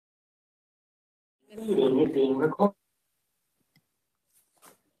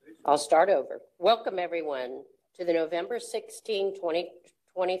I'll start over. Welcome, everyone, to the November 16,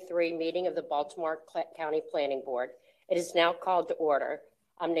 2023 meeting of the Baltimore County Planning Board. It is now called to order.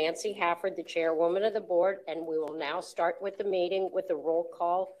 I'm Nancy Hafford, the chairwoman of the board, and we will now start with the meeting with a roll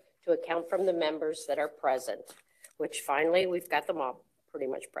call to account from the members that are present, which finally we've got them all pretty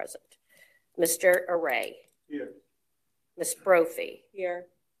much present. Mr. Array. Here. Ms. Brophy. Here.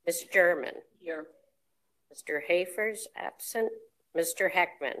 Ms. German. Here. Mr. Hafer's absent. Mr.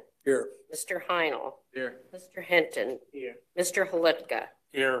 Heckman. Here. Mr. Heinel. Here. Mr. Hinton. Here. Mr. Halitka.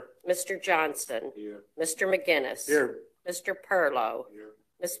 Here. Mr. Johnson. Here. Mr. McGinnis. Here. Mr. Perlow. Here.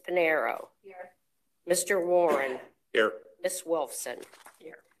 Ms. Pinero. Here. Mr. Warren. Here. Ms. Wolfson.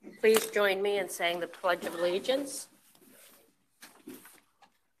 Here. Please join me in saying the Pledge of Allegiance.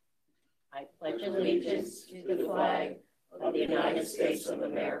 I pledge allegiance to the flag of the United States of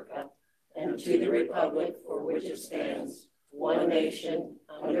America and to the republic for which it stands, one nation,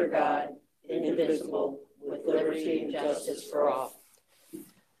 under God, indivisible, with liberty and justice for all.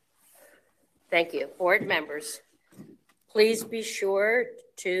 Thank you. Board members, please be sure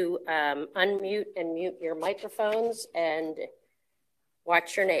to unmute and mute your microphones and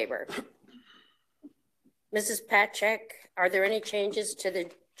watch your neighbor. Mrs. Patchek, are there any changes to the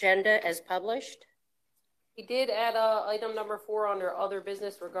agenda as published? He did add item number 4 under other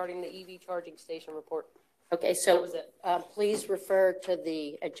business regarding the EV charging station report. Okay, so please refer to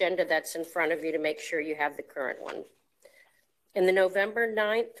the agenda that's in front of you to make sure you have the current one. In the November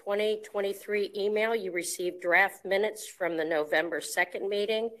 9th, 2023 email, you received draft minutes from the November 2nd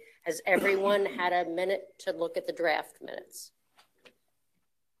meeting. Has everyone had a minute to look at the draft minutes?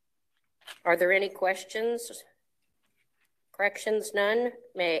 Are there any questions? Corrections? None?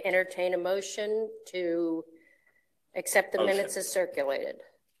 May I entertain a motion to accept the minutes as circulated?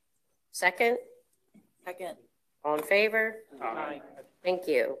 Second? Second. All in favor? Aye. Thank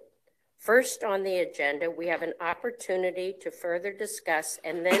you. First on the agenda, we have an opportunity to further discuss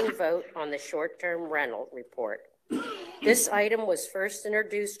and then vote on the short-term rental report. This item was first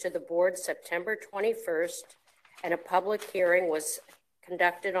introduced to the board September 21st, and a public hearing was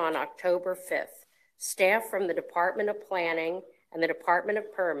conducted on October 5th. Staff from the Department of Planning and the Department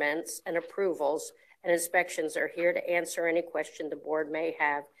of Permits and Approvals and Inspections are here to answer any question the board may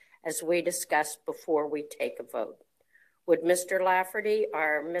have as we discuss before we take a vote. Would Mr. Lafferty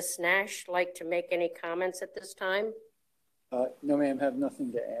or Ms. Nash like to make any comments at this time? No, ma'am, have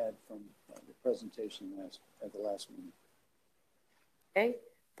nothing to add from the presentation at the last meeting. Okay.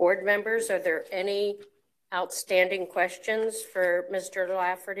 Board members, are there any outstanding questions for Mr.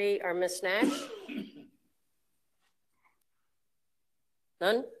 Lafferty or Ms. Nash?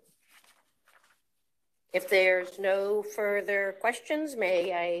 None? If there's no further questions,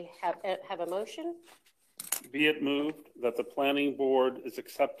 may I have a motion? Be it moved that the planning board is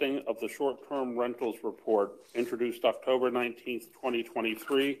accepting of the short-term rentals report introduced October 19th,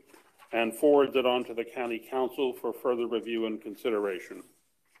 2023, and forwards it on to the county council for further review and consideration.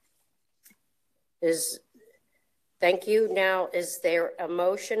 Thank you. Now, is there a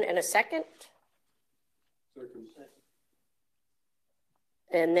motion and a second? Second.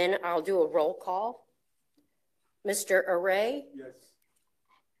 And then I'll do a roll call. Mr. Array? Yes.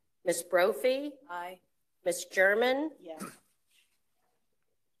 Ms. Brophy? Aye. Ms. German? Yes.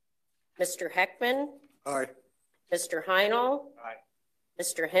 Mr. Heckman? Aye. Mr. Heinel? Aye.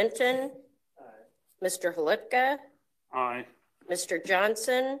 Mr. Hinton? Aye. Mr. Halitka? Aye. Mr.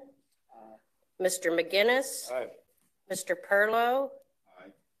 Johnson? Aye. Mr. McGinnis? Aye. Mr. Perlow?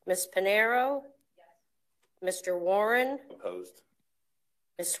 Aye. Ms. Pinero? Yes. Mr. Warren? Opposed.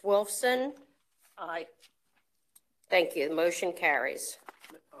 Ms. Wolfson? Aye. Thank you. The motion carries.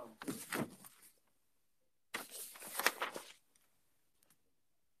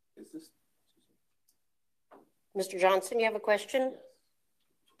 Is this? Mr. Johnson, you have a question?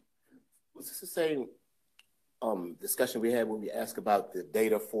 Was this the same discussion we had when we asked about the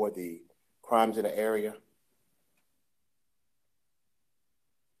data for the crimes in the area?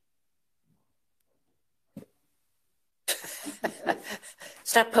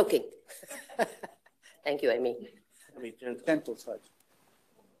 Stop poking. Thank you, Amy. Gentle touch.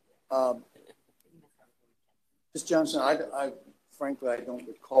 Ms. Johnson, frankly, I don't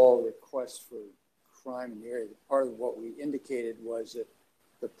recall a request for crime in the area. Part of what we indicated was that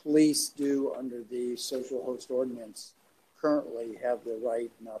the police do, under the social host ordinance, currently have the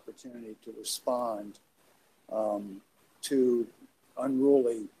right and opportunity to respond to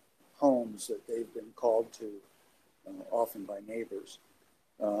unruly homes that they've been called to, often by neighbors.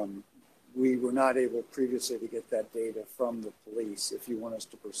 we were not able previously to get that data from the police. If you want us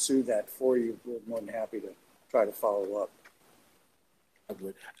to pursue that for you, we're more than happy to try to follow up.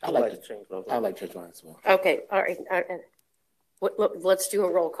 I'd like to change mine. I'd like to change mine as well. Okay, all right. Let's do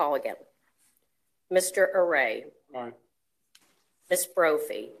a roll call again. Mr. Array. Aye. Ms.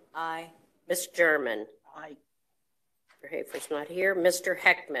 Brophy. Aye. Ms. German. Aye. Mr. Hafer's not here. Mr.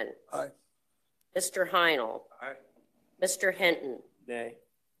 Heckman. Aye. Mr. Heinel. Aye. Mr. Hinton. Nay.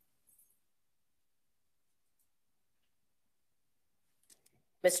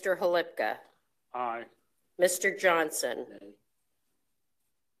 Mr. Halipka. Aye. Mr. Johnson.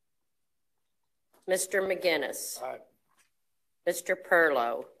 Mr. McGinnis. Aye. Mr.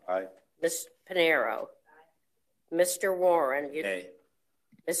 Perlow. Aye. Ms. Panero. Mr. Warren. Nay.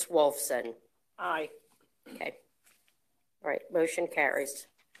 Ms. Wolfson. Aye. Okay. All right, motion carries.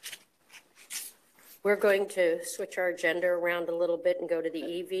 We're going to switch our agenda around a little bit and go to the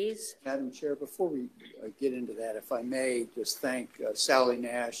EVs. Madam Chair, before we get into that, if I may just thank Sally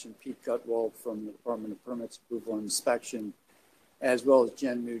Nash and Pete Gutwald from the Department of Permits, Approval, and Inspection, as well as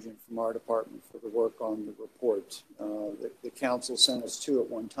Jen Nugent from our department for the work on the report. The council sent us two at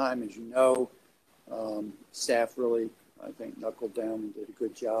one time, as you know. Staff really, I think, knuckled down and did a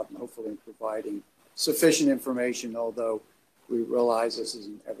good job, and hopefully in providing sufficient information, although we realize this is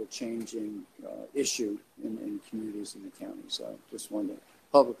an ever-changing issue in communities in the county. So I just wanted to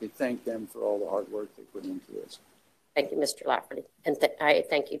publicly thank them for all the hard work they put into this. Thank you, Mr. Lafferty. And I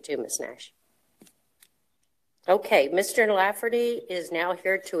thank you too, Ms. Nash. Okay, Mr. Lafferty is now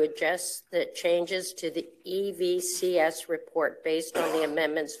here to adjust the changes to the EVCS report based on the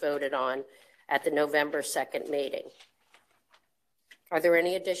amendments voted on at the November 2nd meeting. Are there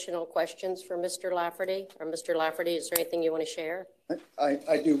any additional questions for Mr. Lafferty? Or Mr. Lafferty, is there anything you want to share?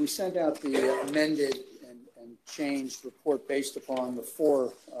 I do. We sent out the amended and changed report based upon the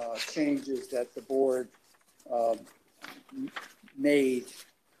four changes that the board made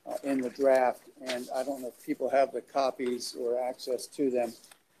in the draft. And I don't know if people have the copies or access to them.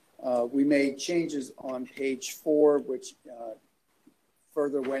 We made changes on page 4, which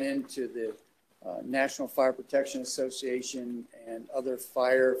further went into the National Fire Protection Association and other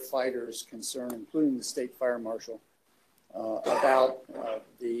firefighters' concern, including the state fire marshal, about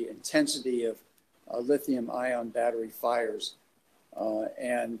the intensity of lithium-ion battery fires,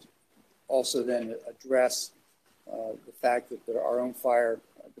 and also then address the fact that our own fire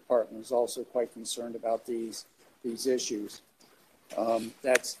department is also quite concerned about these issues.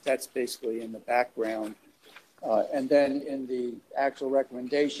 That's basically in the background. And then in the actual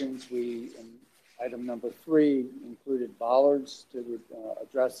recommendations, we, in item number 3, included bollards to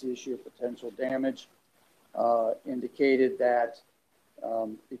address the issue of potential damage, indicated that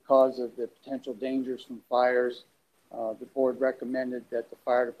because of the potential dangers from fires, the board recommended that the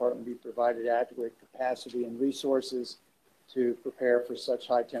fire department be provided adequate capacity and resources to prepare for such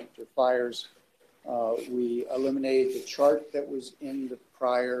high temperature fires. We eliminated the chart that was in the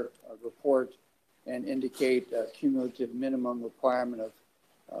prior report and indicate a cumulative minimum requirement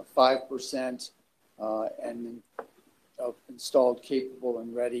of 5% and of installed capable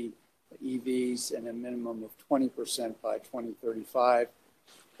and ready EVs and a minimum of 20% by 2035.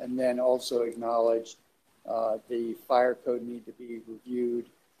 And then also acknowledge the fire code need to be reviewed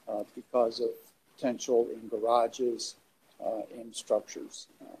because of potential in garages and structures.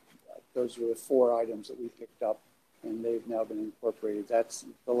 Those were the 4 items that we picked up, and they've now been incorporated. That's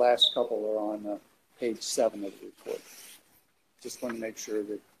the last couple are on page 7 of the report. Just want to make sure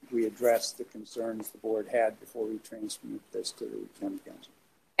that we address the concerns the board had before we transmit this to the county council.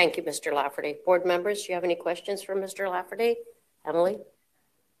 Thank you, Mr. Lafferty. Board members, do you have any questions for Mr. Lafferty? Emily?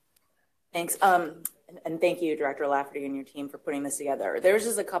 Thanks. And thank you, Director Lafferty and your team for putting this together. There's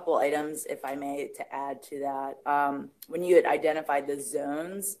just a couple items, if I may, to add to that. When you had identified the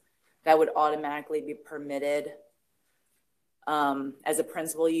zones that would automatically be permitted as a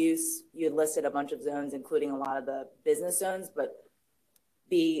principal use, you had listed a bunch of zones, including a lot of the business zones, but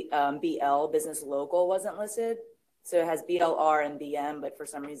BL, business local, wasn't listed. So it has BLR and BM, but for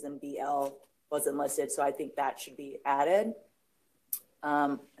some reason BL wasn't listed. So I think that should be added.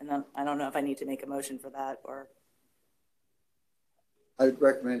 And then I don't know if I need to make a motion for that or. I would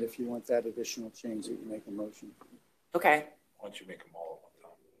recommend if you want that additional change that you make a motion. Okay. Why don't you make them all at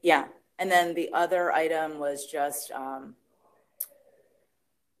one time? Yeah. And then the other item was just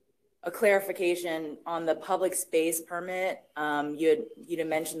a clarification on the public space permit. You had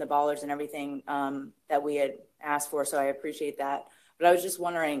mentioned the bollards and everything that we had asked for, so I appreciate that. But I was just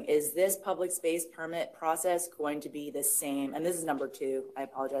wondering, is this public space permit process going to be the same? And this is number 2. I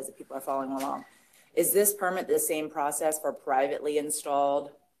apologize if people are following along. Is this permit the same process for privately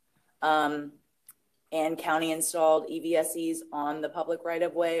installed and county installed EVSEs on the public right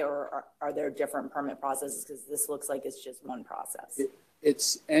of way, or are there different permit processes? Because this looks like it's just one process.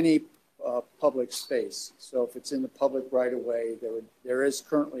 It's any public space. So if it's in the public right of way, there is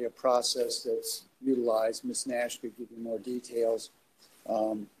currently a process that's utilized. Ms. Nash could give you more details.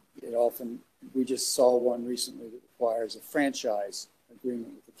 We just saw one recently that requires a franchise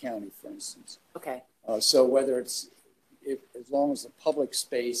agreement with the county, for instance. Okay. So whether as long as the public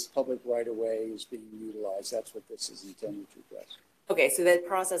space, public right of way is being utilized, that's what this is intended to address. Okay, so that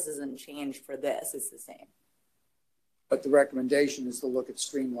process isn't changed for this, it's the same. But the recommendation is to look at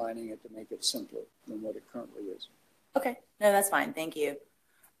streamlining it to make it simpler than what it currently is. Okay, no, that's fine, thank you.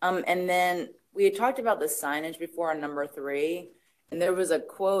 And then we had talked about the signage before on number 3, and there was a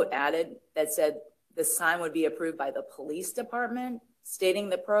quote added that said the sign would be approved by the police department, stating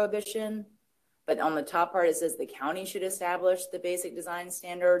the prohibition. But on the top part, it says the county should establish the basic design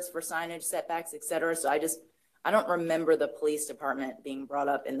standards for signage, setbacks, et cetera. So I don't remember the police department being brought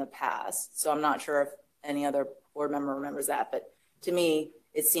up in the past. So I'm not sure if any other board member remembers that. But to me,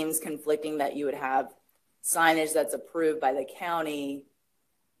 it seems conflicting that you would have signage that's approved by the county,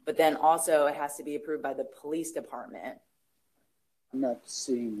 but then also it has to be approved by the police department. I'm not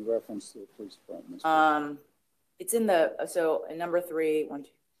seeing the reference to the police department. It's in in number 3, 1, 2.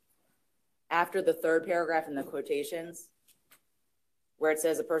 After the third paragraph in the quotations, where it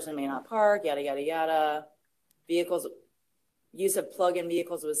says a person may not park, yada, yada, yada, use of plug-in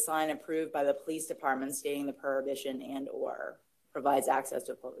vehicles with sign approved by the police department stating the prohibition and or provides access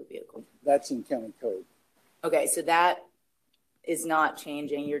to a public vehicle. That's in county code. Okay, so that is not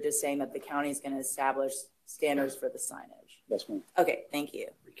changing. You're just saying that the county is going to establish standards for the signage. That's one. Okay, thank you.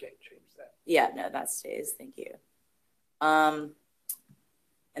 We can't change that. Yeah, no, that stays. Thank you.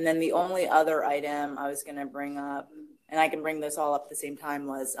 And then the only other item I was going to bring up, and I can bring this all up at the same time,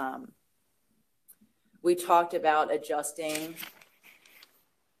 was we talked about adjusting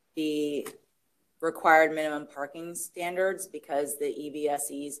the required minimum parking standards because the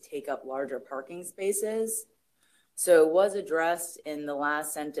EVSEs take up larger parking spaces. So it was addressed in the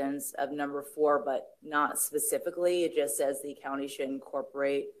last sentence of number 4, but not specifically. It just says the county should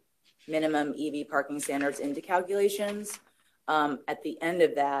incorporate minimum EV parking standards into calculations. At the end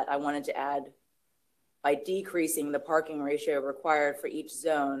of that, I wanted to add, by decreasing the parking ratio required for each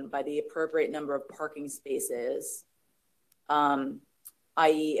zone by the appropriate number of parking spaces,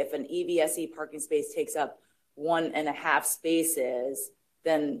 i.e. if an EVSE parking space takes up 1.5 spaces,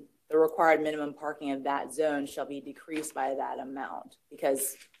 then the required minimum parking of that zone shall be decreased by that amount.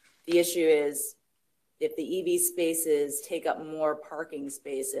 Because the issue is, if the EV spaces take up more parking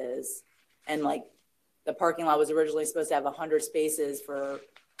spaces, and like the parking lot was originally supposed to have 100 spaces for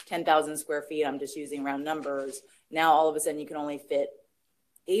 10,000 square feet, I'm just using round numbers. Now all of a sudden you can only fit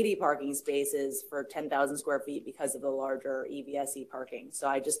 80 parking spaces for 10,000 square feet because of the larger EVSE parking. So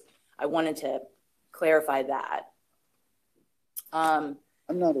I wanted to clarify that. I'm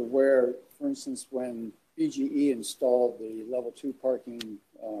not aware, for instance, when BGE installed the level 2 parking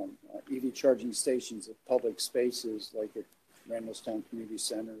EV charging stations at public spaces like at Randallstown Community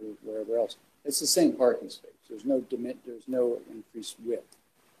Center or wherever else, it's the same parking space. There's no increased width.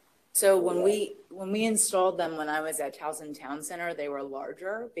 So when we installed them when I was at Towson Town Center, they were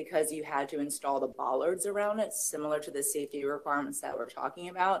larger because you had to install the bollards around it, similar to the safety requirements that we're talking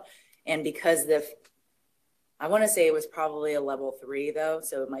about. And because I want to say it was probably a level 3 though,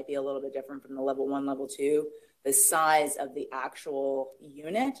 so it might be a little bit different from the level 1, level 2. The size of the actual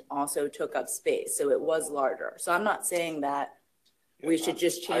unit also took up space, so it was larger. So I'm not saying that we should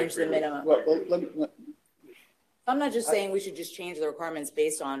just change the minimum. I'm not just saying we should just change the requirements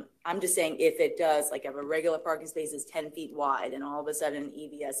based on, I'm just saying if it does, like if a regular parking space is 10 feet wide and all of a sudden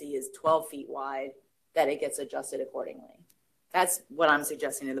EVSE is 12 feet wide, that it gets adjusted accordingly. That's what I'm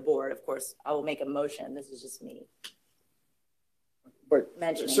suggesting to the board. Of course, I will make a motion. This is just me. But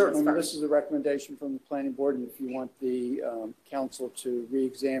mentioning certainly this is a recommendation from the planning board, and if you want the council to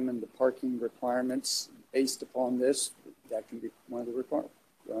re-examine the parking requirements based upon this, that can be one of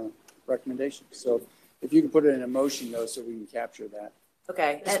the recommendations. So if you can put it in a motion though, so we can capture that.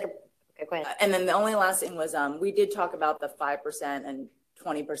 Okay. Go ahead. And then the only last thing was we did talk about the 5% and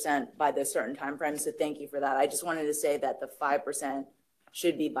 20% by the certain time frame. So thank you for that. I just wanted to say that the 5%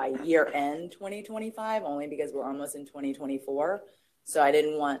 should be by year end 2025, only because we're almost in 2024. So I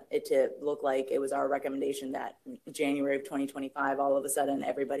didn't want it to look like it was our recommendation that in January of 2025, all of a sudden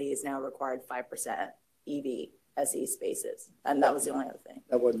everybody is now required 5% EV SE spaces. And that was the only other thing.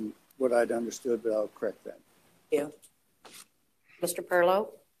 That wasn't what I'd understood, but I'll correct that. Thank you. Mr. Perlow?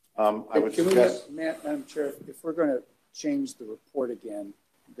 I would Can suggest, Madam Chair, if we're going to change the report again,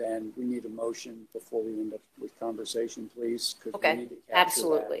 then we need a motion before we end up with conversation, please. 'Cause we Okay, need to capture that.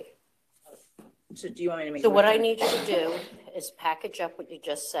 absolutely. So do you want me to make? So a what I motion? need you to do is package up what you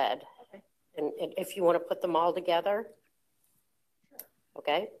just said. And if you want to put them all together.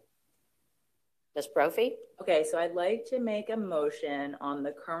 Okay? Ms. Brophy? Okay, so I'd like to make a motion on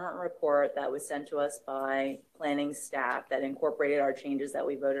the current report that was sent to us by planning staff that incorporated our changes that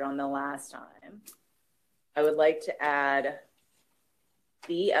we voted on the last time. I would like to add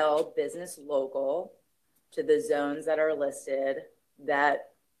BL business local to the zones that are listed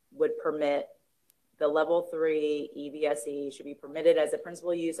that would permit the level 3 EVSE should be permitted as a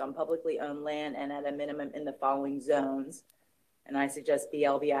principal use on publicly owned land and at a minimum in the following zones. And I suggest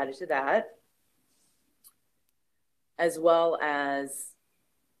BL be added to that, as well as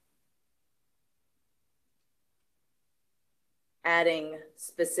adding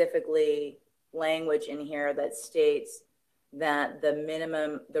specifically language in here that states that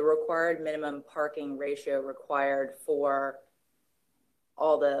the required minimum parking ratio required for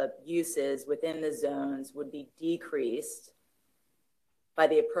all the uses within the zones would be decreased by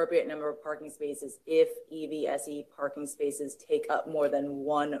the appropriate number of parking spaces if EVSE parking spaces take up more than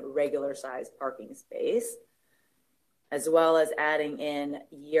one regular sized parking space, as well as adding in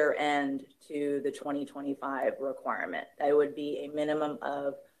year end to the 2025 requirement. That would be a minimum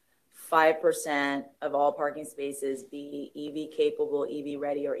of 5% of all parking spaces be EV capable, EV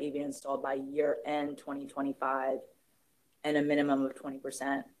ready, or EV installed by year end 2025, and a minimum of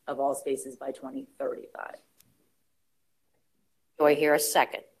 20% of all spaces by 2035. Do I hear a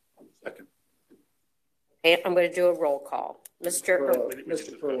second? Second. And I'm going to do a roll call. Mr.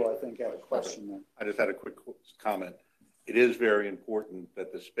 Mr. Perlow, I think, had a question there. I just had a quick comment. It is very important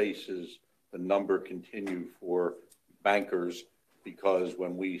that the spaces, the number continue for bankers, because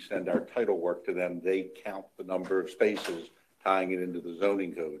when we send our title work to them, they count the number of spaces, tying it into the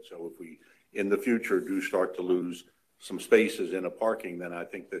zoning code. So if we, in the future, do start to lose some spaces in a parking, then I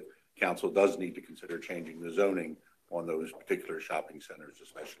think that council does need to consider changing the zoning on those particular shopping centers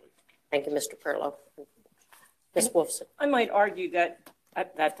especially. Thank you, Mr. Perlow. Ms. Wolfson? I might argue that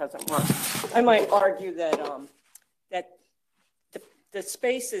that doesn't work. I might argue that that the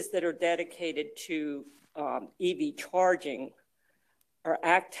spaces that are dedicated to EV charging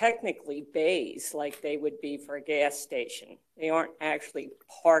are technically bays, like they would be for a gas station. They aren't actually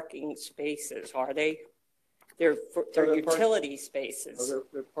parking spaces, are they? They're utility spaces.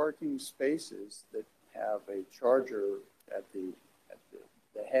 They're parking spaces that have a charger at the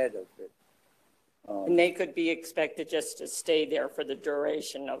head of it. And they could be expected just to stay there for the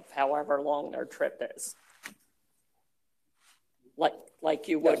duration of however long their trip is. Like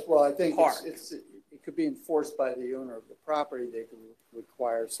you would. Yes, well, I think park. it could be enforced by the owner of the property. They could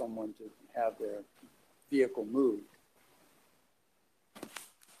require someone to have their vehicle moved.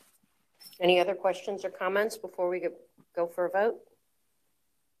 Any other questions or comments before we go for a vote?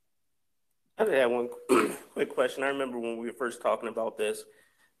 I just had one quick question. I remember when we were first talking about this,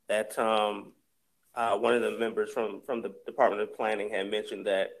 that one of the members from the Department of Planning had mentioned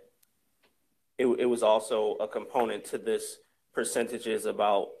that it was also a component to this percentages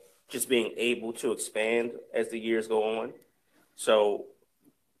about just being able to expand as the years go on. So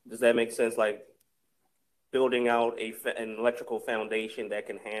does that make sense? Like building out an electrical foundation that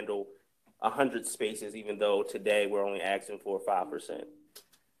can handle 100 spaces, even though today we're only asking for 5%.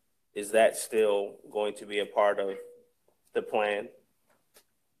 Is that still going to be a part of the plan?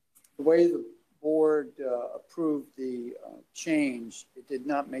 The way the board approved the change, it did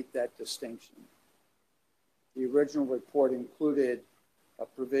not make that distinction. The original report included a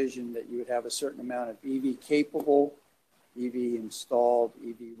provision that you would have a certain amount of EV capable, EV installed,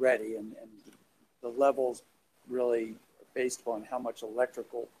 EV ready, and the levels really are based upon how much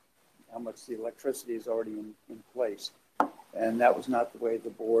the electricity is already in place. And that was not the way the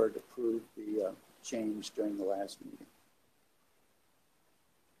board approved the change during the last meeting.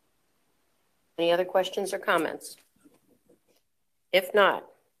 Any other questions or comments? If not,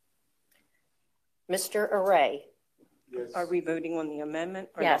 Mr. Array? Yes. Are we voting on the amendment?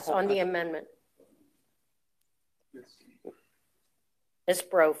 Or Yes, the whole on the thing? amendment. Yes. Ms.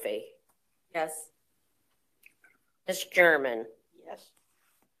 Brophy? Yes. Ms. German? Yes.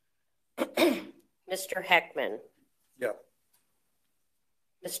 Mr. Heckman? Yeah.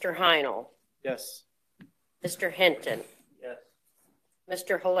 Mr. Heinel? Yes. Mr. Hinton? Yes.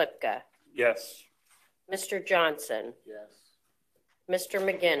 Mr. Halipka? Yes. Mr. Johnson? Yes. Mr.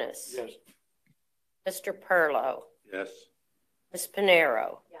 McGinnis? Yes. Mr. Perlow? Yes. Ms.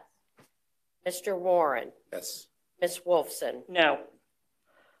 Panero? Yes. Mr. Warren? Yes. Ms. Wolfson? No.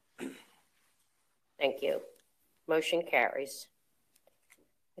 Thank you. Motion carries.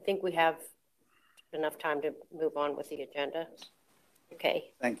 I think we have enough time to move on with the agenda.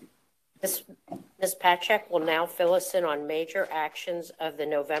 Okay. Thank you. Ms. Patchak will now fill us in on major actions of the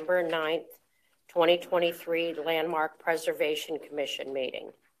November 9th, 2023 Landmark Preservation Commission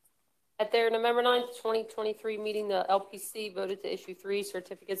meeting. At their November 9th, 2023 meeting, the LPC voted to issue 3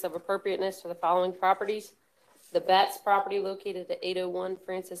 certificates of appropriateness for the following properties: the Batts property located at 801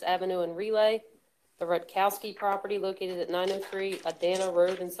 Francis Avenue in Relay, the Rutkowski property located at 903 Adana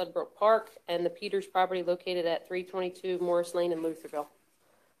Road in Sudbrook Park, and the Peters property located at 322 Morris Lane in Lutherville.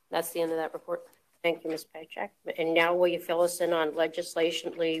 That's the end of that report. Thank you, Ms. Paycheck. And now will you fill us in on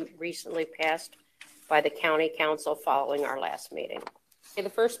legislation recently passed by the County Council following our last meeting? Okay, the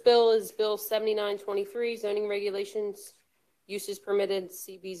first bill is Bill 7923, zoning regulations, uses permitted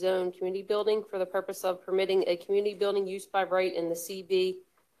CB zone community building for the purpose of permitting a community building used by right in the CB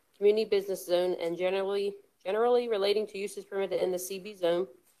community business zone and generally relating to uses permitted in the CB zone.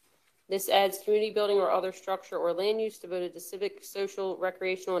 This adds community building or other structure or land use devoted to civic, social,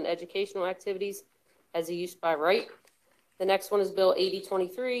 recreational, and educational activities as a use by right. The next one is Bill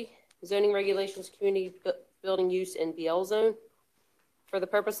 8023, zoning regulations, community building use in BL zone for the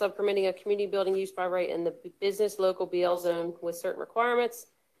purpose of permitting a community building used by right in the business local BL zone with certain requirements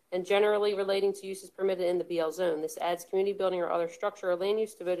and generally relating to uses permitted in the BL zone. This adds community building or other structure or land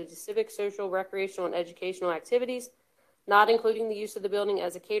use devoted to civic, social, recreational, and educational activities, not including the use of the building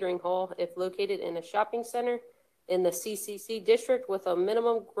as a catering hall if located in a shopping center in the CCC district with a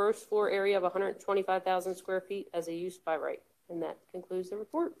minimum gross floor area of 125,000 square feet as a use by right. And that concludes the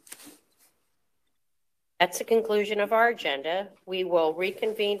report. That's the conclusion of our agenda. We will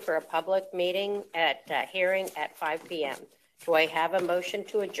reconvene for a public meeting at hearing at 5 p.m. Do I have a motion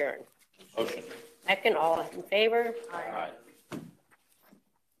to adjourn? Motion. Second, all in favor? Aye.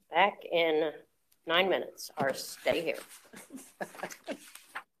 Back in 9 minutes, or stay here.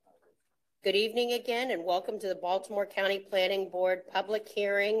 Good evening again, and welcome to the Baltimore County Planning Board public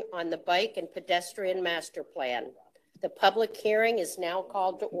hearing on the Bike and Pedestrian Master Plan. The public hearing is now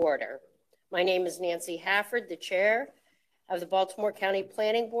called to order. My name is Nancy Hafford, the chair of the Baltimore County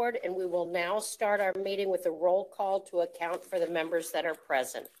Planning Board, and we will now start our meeting with a roll call to account for the members that are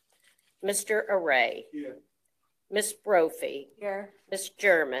present. Mr. Array. Here. Ms. Brophy. Here. Ms.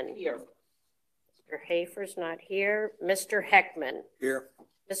 German. Here. Mr. Hafer's not here. Mr. Heckman. Here.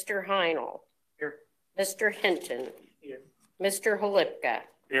 Mr. Heinel. Here. Mr. Hinton. Here. Mr. Halipka.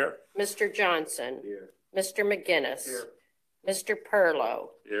 Here. Mr. Johnson. Here. Mr. McGinnis. Here. Mr. Perlow.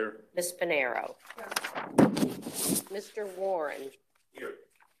 Here. Ms. Pinero. Mr. Warren. Here.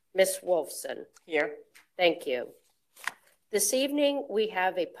 Ms. Wolfson. Here. Thank you. This evening, we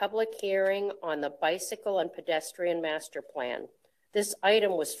have a public hearing on the Bicycle and Pedestrian Master Plan. This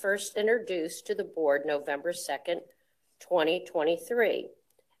item was first introduced to the board November 2nd, 2023,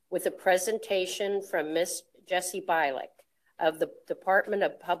 with a presentation from Ms. Jessie Bialik of the Department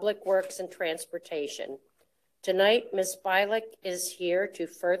of Public Works and Transportation. Tonight, Ms. Bialik is here to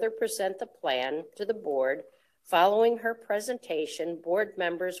further present the plan to the board. Following her presentation, board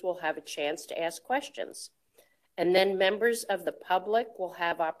members will have a chance to ask questions, and then members of the public will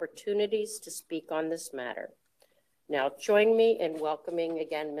have opportunities to speak on this matter. Now, join me in welcoming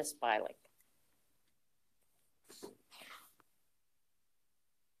again Ms. Bialik.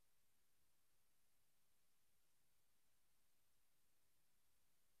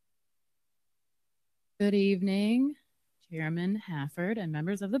 Good evening, Chairman Hafford and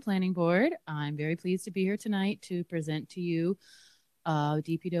members of the Planning Board. I'm very pleased to be here tonight to present to you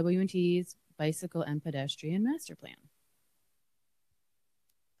DPW&T's Bicycle and Pedestrian Master Plan.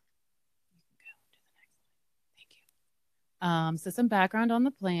 Thank you. So some background on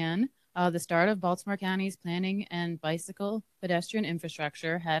the plan. The start of Baltimore County's planning and bicycle pedestrian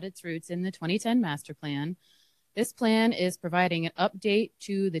infrastructure had its roots in the 2010 Master Plan. This plan is providing an update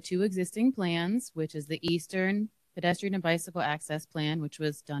to the 2 existing plans, which is the Eastern Pedestrian and Bicycle Access Plan, which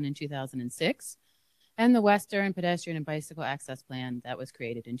was done in 2006, and the Western Pedestrian and Bicycle Access Plan that was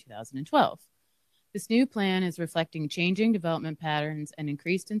created in 2012. This new plan is reflecting changing development patterns and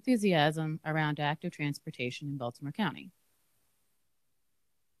increased enthusiasm around active transportation in Baltimore County.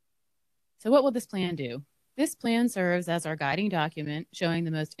 So what will this plan do? This plan serves as our guiding document showing the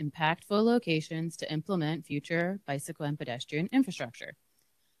most impactful locations to implement future bicycle and pedestrian infrastructure.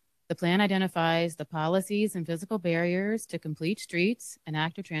 The plan identifies the policies and physical barriers to complete streets and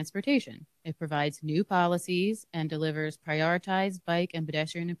active transportation. It provides new policies and delivers prioritized bike and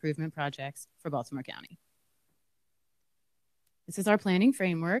pedestrian improvement projects for Baltimore County. This is our planning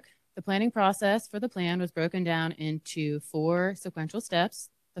framework. The planning process for the plan was broken down into 4 sequential steps.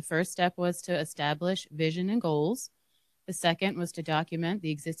 The first step was to establish vision and goals. The second was to document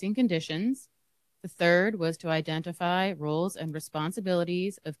the existing conditions. The third was to identify roles and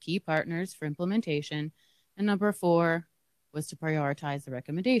responsibilities of key partners for implementation. And number four was to prioritize the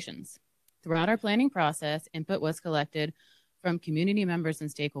recommendations. Throughout our planning process, input was collected from community members and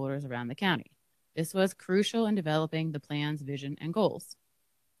stakeholders around the county. This was crucial in developing the plan's vision and goals.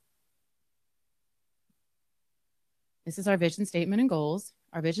 This is our vision statement and goals.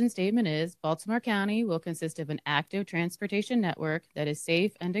 Our vision statement is Baltimore County will consist of an active transportation network that is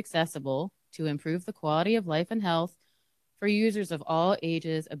safe and accessible to improve the quality of life and health for users of all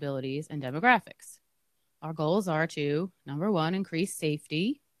ages, abilities, and demographics. Our goals are to, number one, increase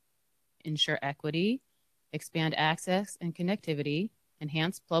safety, ensure equity, expand access and connectivity,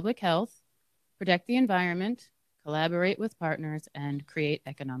 enhance public health, protect the environment, collaborate with partners, and create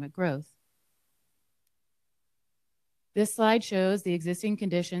economic growth. This slide shows the existing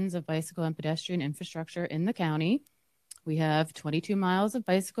conditions of bicycle and pedestrian infrastructure in the county. We have 22 miles of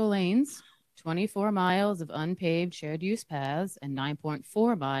bicycle lanes, 24 miles of unpaved shared use paths, and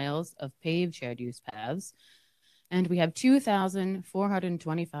 9.4 miles of paved shared use paths. And we have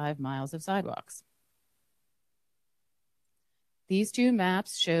 2,425 miles of sidewalks. These two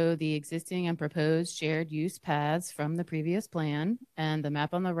maps show the existing and proposed shared use paths from the previous plan, and the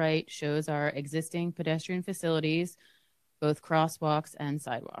map on the right shows our existing pedestrian facilities, both crosswalks and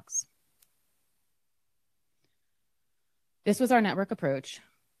sidewalks. This was our network approach.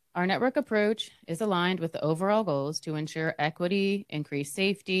 Our network approach is aligned with the overall goals to ensure equity, increase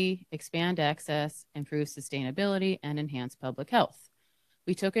safety, expand access, improve sustainability, and enhance public health.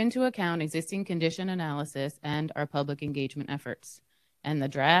 We took into account existing condition analysis and our public engagement efforts. And the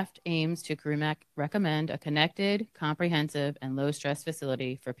draft aims to recommend a connected, comprehensive, and low-stress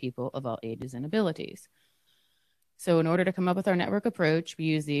facility for people of all ages and abilities. So in order to come up with our network approach, we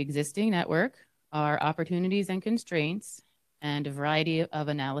use the existing network, our opportunities and constraints, and a variety of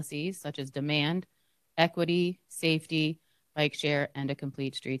analyses such as demand, equity, safety, bike share, and a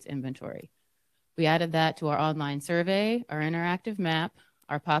complete streets inventory. We added that to our online survey, our interactive map,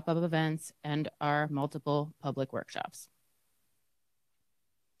 our pop-up events, and our multiple public workshops.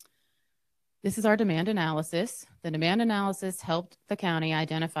 This is our demand analysis. The demand analysis helped the county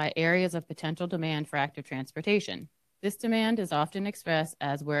identify areas of potential demand for active transportation. This demand is often expressed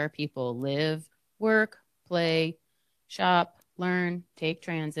as where people live, work, play, shop, learn, take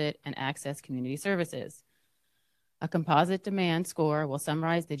transit, and access community services. A composite demand score will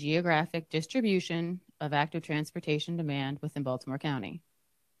summarize the geographic distribution of active transportation demand within Baltimore County.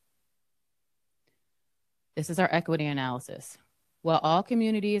 This is our equity analysis. While all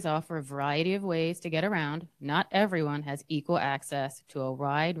communities offer a variety of ways to get around, not everyone has equal access to a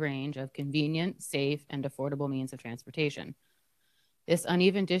wide range of convenient, safe, and affordable means of transportation. This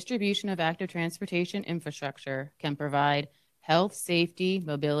uneven distribution of active transportation infrastructure can provide health, safety,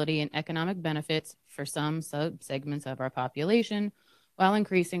 mobility, and economic benefits for some subsegments of our population, while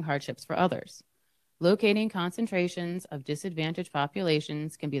increasing hardships for others. Locating concentrations of disadvantaged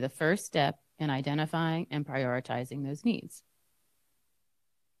populations can be the first step in identifying and prioritizing those needs.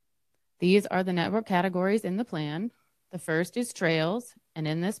 These are the network categories in the plan. The first is trails, and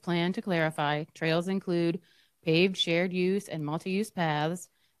in this plan, to clarify, trails include paved shared use and multi-use paths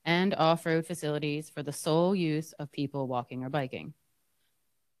and off-road facilities for the sole use of people walking or biking.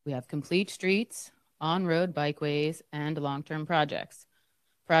 We have complete streets, on-road bikeways, and long-term projects.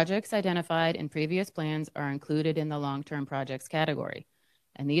 Projects identified in previous plans are included in the long-term projects category,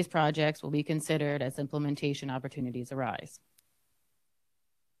 and these projects will be considered as implementation opportunities arise.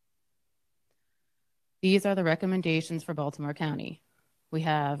 These are the recommendations for Baltimore County. We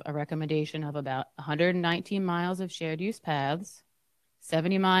have a recommendation of about 119 miles of shared use paths,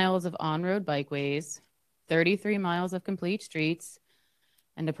 70 miles of on-road bikeways, 33 miles of complete streets,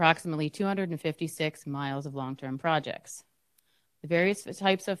 and approximately 256 miles of long-term projects. The various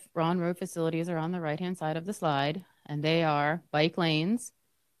types of on-road facilities are on the right-hand side of the slide, and they are bike lanes,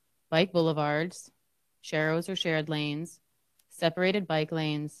 bike boulevards, sharrows or shared lanes, separated bike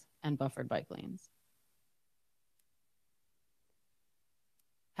lanes, and buffered bike lanes.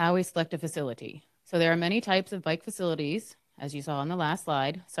 How we select a facility. So there are many types of bike facilities, as you saw on the last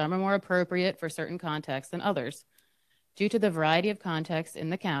slide. Some are more appropriate for certain contexts than others. Due to the variety of contexts in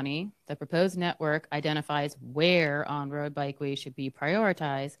the county, the proposed network identifies where on-road bikeways should be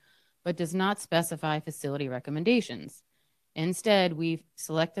prioritized, but does not specify facility recommendations. Instead, we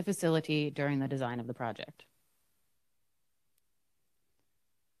select the facility during the design of the project.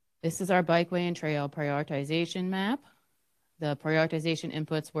 This is our bikeway and trail prioritization map. The prioritization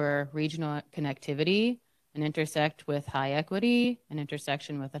inputs were regional connectivity, an intersect with high equity, an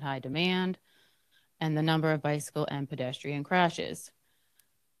intersection with a high demand, and the number of bicycle and pedestrian crashes.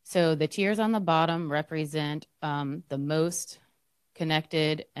 So the tiers on the bottom represent the most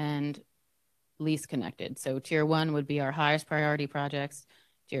connected and least connected. So tier 1 would be our highest priority projects,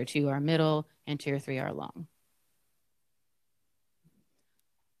 tier 2 our middle, and tier 3 our long.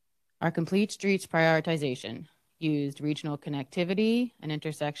 Our complete streets prioritization used regional connectivity, an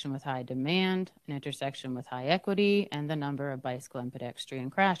intersection with high demand, an intersection with high equity, and the number of bicycle and pedestrian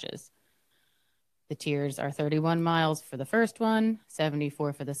crashes. The tiers are 31 miles for the first one,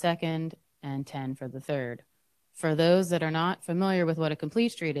 74 for the second, and 10 for the third. For those that are not familiar with what a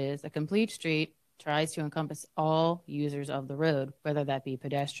complete street is, a complete street tries to encompass all users of the road, whether that be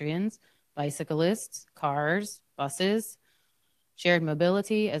pedestrians, bicyclists, cars, buses, shared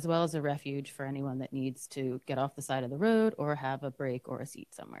mobility, as well as a refuge for anyone that needs to get off the side of the road or have a break or a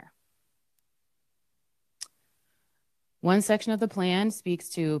seat somewhere. One section of the plan speaks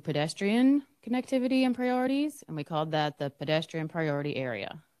to pedestrian connectivity and priorities, and we called that the pedestrian priority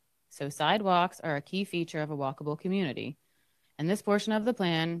area. So sidewalks are a key feature of a walkable community, and this portion of the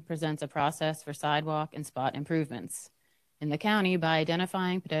plan presents a process for sidewalk and spot improvements in the county by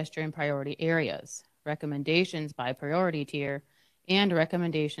identifying pedestrian priority areas, recommendations by priority tier, and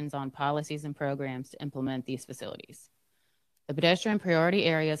recommendations on policies and programs to implement these facilities. The pedestrian priority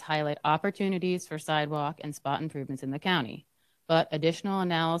areas highlight opportunities for sidewalk and spot improvements in the county, but additional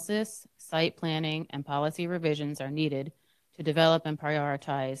analysis, site planning, and policy revisions are needed to develop and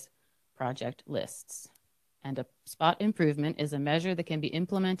prioritize project lists. And a spot improvement is a measure that can be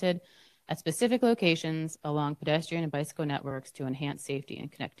implemented at specific locations along pedestrian and bicycle networks to enhance safety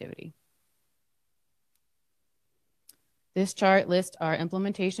and connectivity. This chart lists our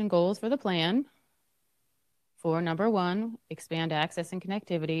implementation goals for the plan. For number 1, expand access and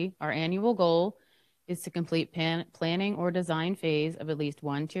connectivity, our annual goal is to complete planning or design phase of at least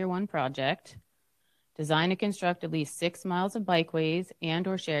one tier 1 project, design and construct at least 6 miles of bikeways and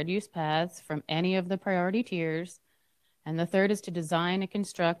or shared use paths from any of the priority tiers, and the third is to design and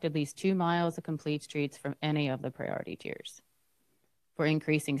construct at least 2 miles of complete streets from any of the priority tiers. For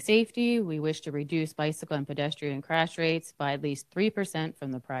increasing safety, we wish to reduce bicycle and pedestrian crash rates by at least 3%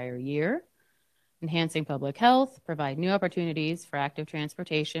 from the prior year. Enhancing public health, provide new opportunities for active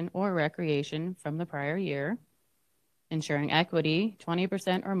transportation or recreation from the prior year. Ensuring equity,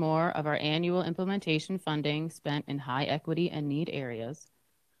 20% or more of our annual implementation funding spent in high equity and need areas.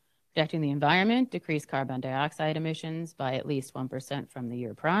 Protecting the environment, decrease carbon dioxide emissions by at least 1% from the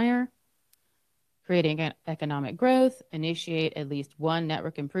year prior. Creating economic growth, initiate at least one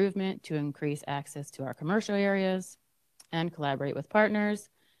network improvement to increase access to our commercial areas, and collaborate with partners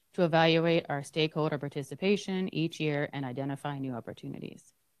to evaluate our stakeholder participation each year and identify new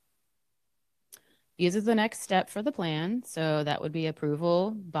opportunities. These are the next step for the plan. So that would be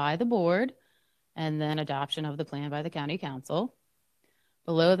approval by the board and then adoption of the plan by the county council.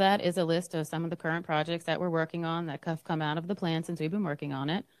 Below that is a list of some of the current projects that we're working on that have come out of the plan since we've been working on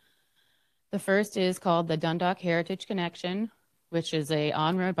it. The first is called the Dundalk Heritage Connection, which is a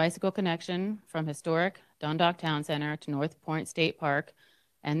on-road bicycle connection from historic Dundalk Town Center to North Point State Park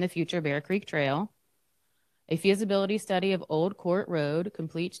and the future Bear Creek Trail. A feasibility study of Old Court Road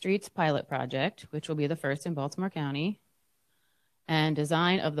Complete Streets pilot project, which will be the first in Baltimore County, and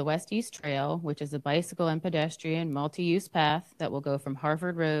design of the West East Trail, which is a bicycle and pedestrian multi-use path that will go from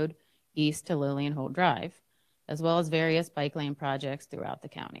Harford Road east to Lillian Holt Drive, as well as various bike lane projects throughout the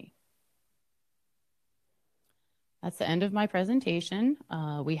county. That's the end of my presentation.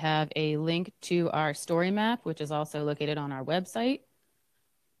 We have a link to our story map, which is also located on our website.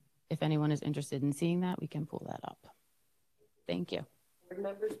 If anyone is interested in seeing that, we can pull that up. Thank you. Board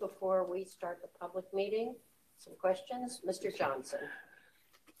members, before we start the public meeting, some questions. Mr. Johnson.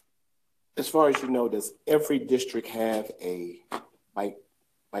 As far as you know, does every district have a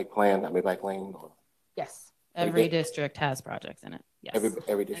bike plan? Bike lane? Or? Yes, every district has projects in it. Yes,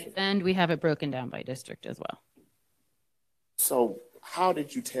 every district. And we have it broken down by district as well. So how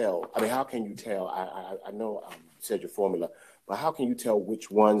did you tell? How can you tell? I know you said your formula, but how can you tell which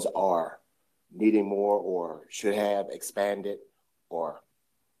ones are needing more or should have expanded or?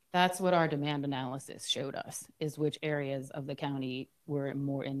 That's what our demand analysis showed us, is which areas of the county were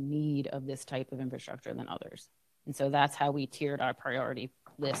more in need of this type of infrastructure than others. And so that's how we tiered our priority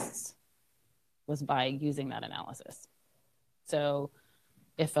lists, was by using that analysis. So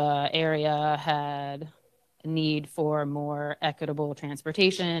if an area had a need for more equitable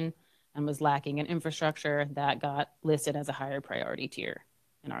transportation and was lacking in infrastructure, that got listed as a higher priority tier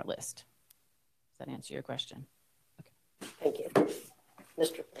in our list. Does that answer your question? Okay. Thank you.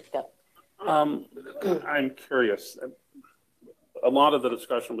 Mr. Pickup. I'm curious. a lot of the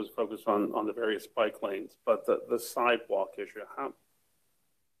discussion was focused on the various bike lanes, but the sidewalk issue,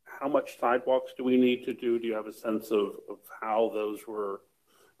 how much sidewalks do we need to do? Do you have a sense of how those were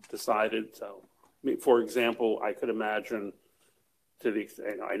decided? So, I mean, for example, I could imagine to the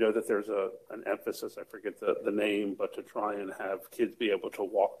extent, I know that there's an emphasis, I forget the name, but to try and have kids be able to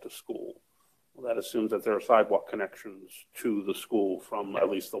walk to school. Well, that assumes that there are sidewalk connections to the school from at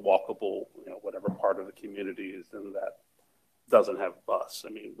least the walkable, whatever part of the community is in that doesn't have bus.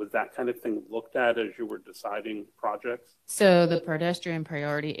 I mean, was that kind of thing looked at as you were deciding projects? So the pedestrian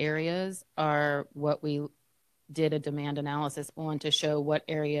priority areas are what we did a demand analysis on to show what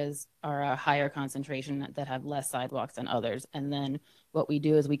areas are a higher concentration that have less sidewalks than others. And then what we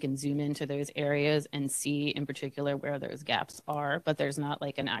do is we can zoom into those areas and see in particular where those gaps are, but there's not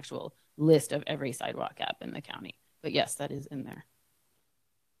like an actual list of every sidewalk gap in the county. But yes, that is in there.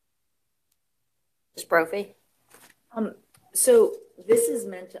 Ms. Brophy? So this is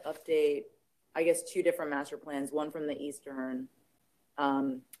meant to update, I guess, two different master plans, one from the eastern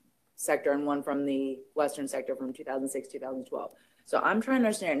sector and one from the western sector from 2006, 2012. So I'm trying to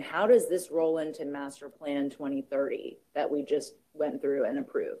understand, how does this roll into Master Plan 2030 that we just went through and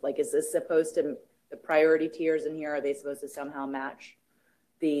approved? Like, is this supposed to, the priority tiers in here, are they supposed to somehow match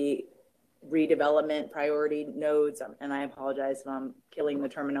the redevelopment priority nodes? And I apologize if I'm killing the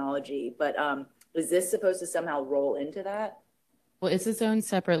terminology, but is this supposed to somehow roll into that? Well, it's its own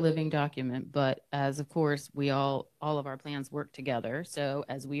separate living document, but as of course, all of our plans work together. So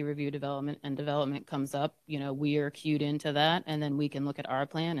as we review development and development comes up, we are cued into that, and then we can look at our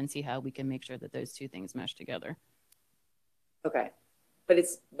plan and see how we can make sure that those two things mesh together. Okay. But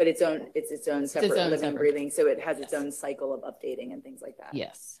it's its own separate living, breathing, so it has its own cycle of updating and things like that.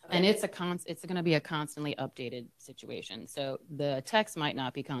 Yes. Okay. And it's going to be a constantly updated situation. So the text might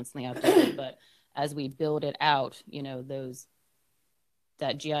not be constantly updated, but as we build it out,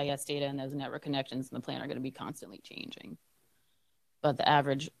 that GIS data and those network connections in the plan are going to be constantly changing. But the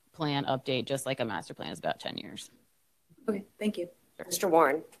average plan update, just like a master plan, is about 10 years. Okay, thank you. Mr.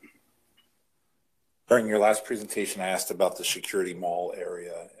 Warren? During your last presentation, I asked about the security mall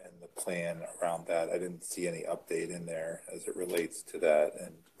area and the plan around that. I didn't see any update in there as it relates to that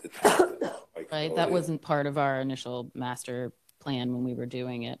and the time. Right, that wasn't part of our initial master plan when we were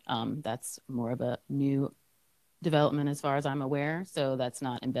doing it. That's more of a new development as far as I'm aware, so that's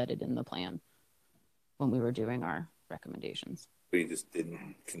not embedded in the plan when we were doing our recommendations. We just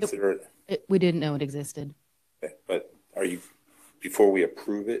didn't consider it? We didn't know it existed. Okay. But before we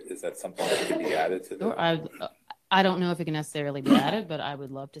approve it, is that something that could be added to the? I don't know if it can necessarily be added, but I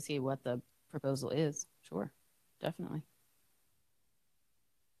would love to see what the proposal is. Sure, definitely.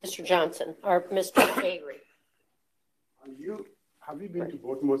 Mr. Johnson, or Mr. Avery? Have you been to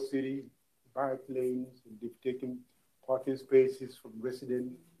Baltimore City, bike lanes, and they've taken parking spaces from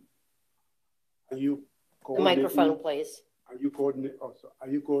residents? Are you coordinating? The microphone, please. Are you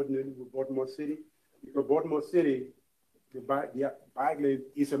coordinating with Baltimore City? Because Baltimore City, the bike lane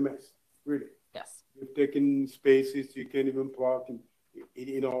is a mess, really. Yes. They've taken spaces you can't even park, and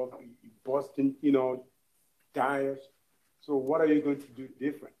busting, tires. So what are you going to do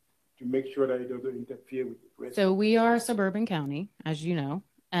different to make sure that it doesn't interfere with the residents? So we are a suburban county, as you know.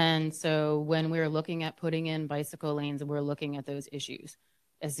 And so when we're looking at putting in bicycle lanes, we're looking at those issues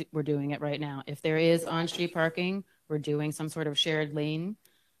as we're doing it right now. If there is on-street parking, we're doing some sort of shared lane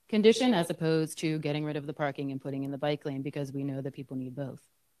condition as opposed to getting rid of the parking and putting in the bike lane, because we know that people need both.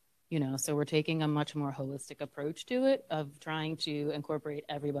 So we're taking a much more holistic approach to it of trying to incorporate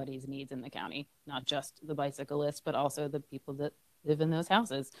everybody's needs in the county, not just the bicyclists, but also the people that live in those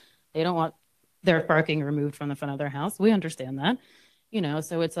houses. They don't want their parking removed from the front of their house. We understand that.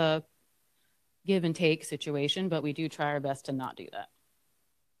 So it's a give and take situation, but we do try our best to not do that.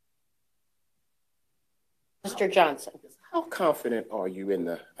 Mr. Johnson. How confident are you in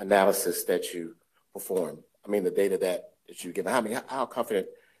the analysis that you perform? I mean, the data that you give. How confident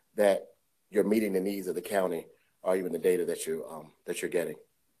that you're meeting the needs of the county are you in the data that you're getting?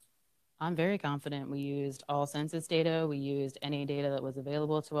 I'm very confident. We used all census data. We used any data that was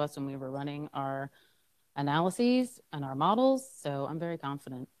available to us when we were running our analyses and our models. So I'm very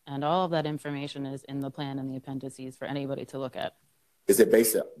confident. And all of that information is in the plan and the appendices for anybody to look at. Is it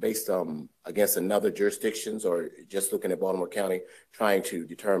based against another jurisdictions, or just looking at Baltimore County trying to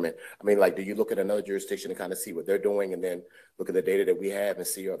determine? I mean, do you look at another jurisdiction and kind of see what they're doing and then look at the data that we have and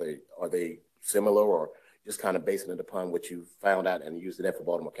see are they similar, or just kind of basing it upon what you found out and using that for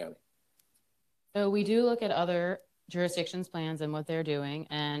Baltimore County? So we do look at other jurisdictions' plans and what they're doing,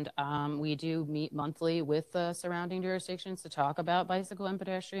 and we do meet monthly with the surrounding jurisdictions to talk about bicycle and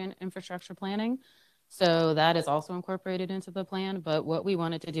pedestrian infrastructure planning. So that is also incorporated into the plan. But what we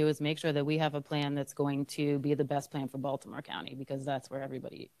wanted to do is make sure that we have a plan that's going to be the best plan for Baltimore County, because that's where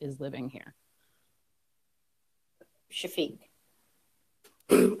everybody is living here. Shafiq.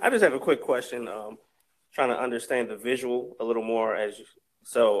 I just have a quick question. Trying to understand the visual a little more.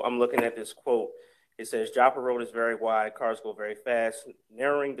 So I'm looking at this quote. It says, Joppa Road is very wide, cars go very fast.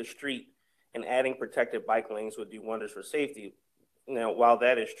 Narrowing the street and adding protected bike lanes would do wonders for safety. Now, while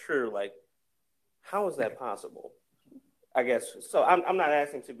that is true, like, how is that possible? I guess, so I'm not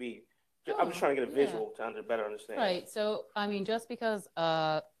asking to be, I'm just trying to get a visual to better understand. Right, so, I mean, just because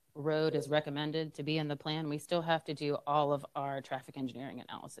a road is recommended to be in the plan, we still have to do all of our traffic engineering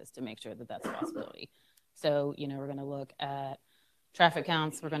analysis to make sure that that's a possibility. So, you know, we're gonna look at traffic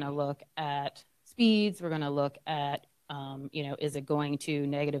counts, we're gonna look at speeds, we're gonna look at, you know, is it going to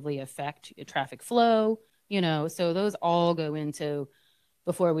negatively affect traffic flow? You know, so those all go into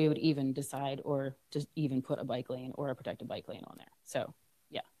before we would even decide or just even put a bike lane or a protected bike lane on there. So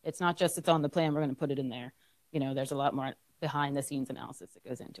yeah, it's not just it's on the plan, we're going to put it in there. You know, there's a lot more behind the scenes analysis that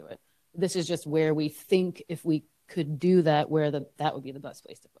goes into it. This is just where we think if we could do that, where that would be the best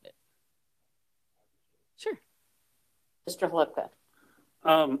place to put it. Sure. Mr.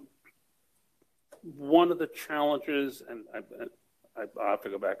 Hlipka. One of the challenges, and I'll have to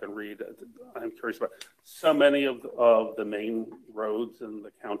go back and read. I'm curious about so many of the main roads in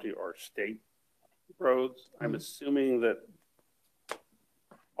the county are state roads. I'm assuming that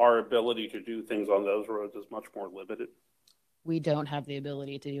our ability to do things on those roads is much more limited. We don't have the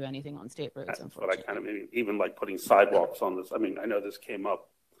ability to do anything on state roads, unfortunately. But I kind of mean, even like putting sidewalks on this. I mean, I know this came up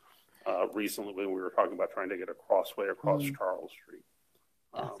recently when we were talking about trying to get a crossway across Charles Street.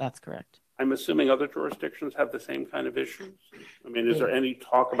 Yeah, that's correct. I'm assuming other jurisdictions have the same kind of issues. I mean, is there any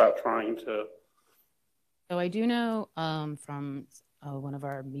talk about trying to? So I do know from one of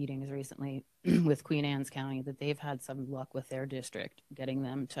our meetings recently with Queen Anne's County that they've had some luck with their district, getting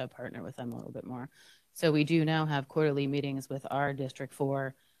them to partner with them a little bit more. So we do now have quarterly meetings with our District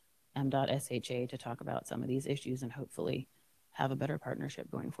 4 M.SHA to talk about some of these issues and hopefully have a better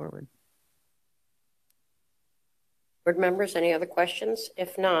partnership going forward. Board members, any other questions?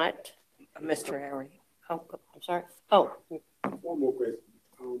 If not, Mr. Harry. Oh, I'm sorry. Oh. One more question.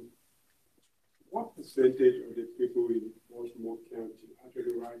 What percentage of the people in Baltimore County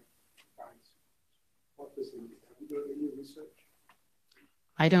actually ride bikes? What percentage? Have you done any research?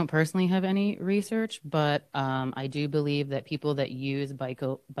 I don't personally have any research, but I do believe that people that use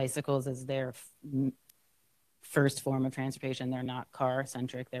bicycles as their first form of transportation, they're not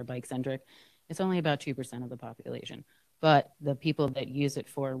car-centric, they're bike-centric. It's only about 2% of the population. But the people that use it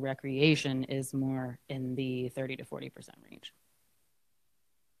for recreation is more in the 30 to 40% range.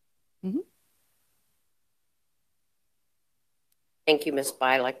 Thank you, Ms.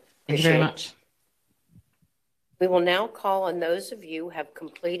 Bilek. Thank you very much. We will now call on those of you who have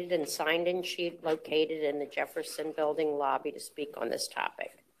completed and signed in sheet located in the Jefferson Building lobby to speak on this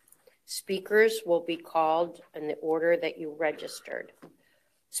topic. Speakers will be called in the order that you registered.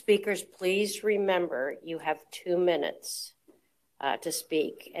 Speakers, please remember you have 2 minutes to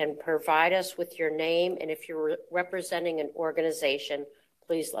speak, and provide us with your name, and if you're representing an organization,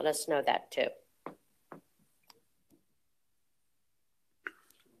 please let us know that too.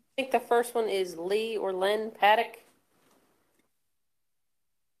 I think the first one is Lee or Len Paddock.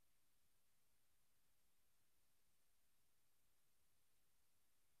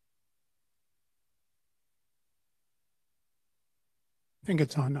 I think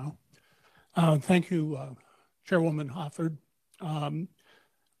it's on now. Thank you, Chairwoman Hofford. I'm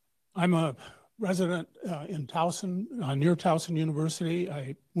a resident in Towson, near Towson University.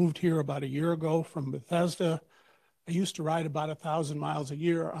 I moved here about a year ago from Bethesda. I used to ride about 1,000 miles a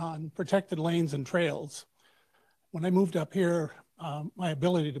year on protected lanes and trails. When I moved up here, my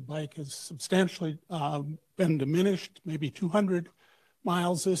ability to bike has substantially been diminished, maybe 200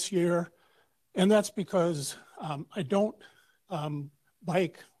 miles this year. And that's because I don't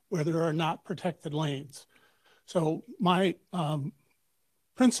bike where there are not protected lanes. So my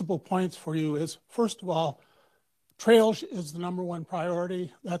principal points for you is, first of all, trails is the #1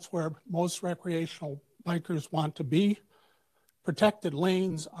 priority. That's where most recreational bikers want to be. Protected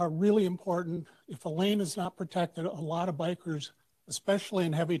lanes are really important. If a lane is not protected, a lot of bikers, especially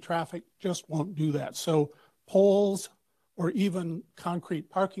in heavy traffic, just won't do that. So poles or even concrete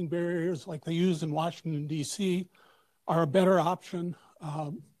parking barriers like they use in Washington, D.C. are a better option.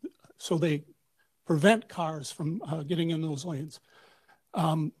 So they prevent cars from getting in those lanes.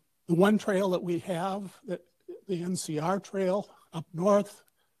 The one trail that we have, the NCR trail up north,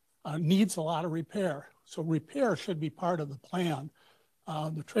 needs a lot of repair. So repair should be part of the plan.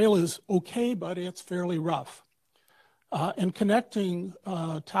 The trail is okay, but it's fairly rough. And connecting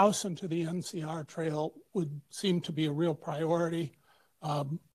Towson to the NCR trail would seem to be a real priority.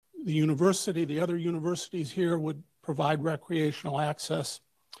 The university, the other universities here would provide recreational access.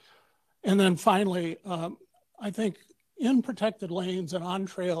 And then finally, I think in protected lanes and on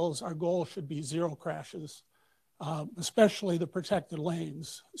trails, our goal should be zero crashes, especially the protected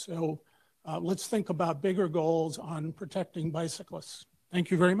lanes. So let's think about bigger goals on protecting bicyclists. Thank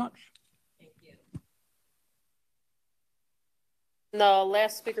you very much. Thank you. The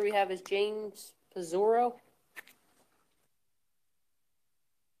last speaker we have is James Pizzuro.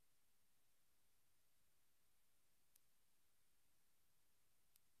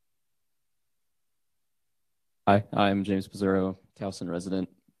 Hi, I'm James Pizzaro, Towson resident,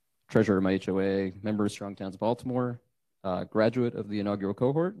 treasurer of my HOA, member of Strong Towns Baltimore, graduate of the inaugural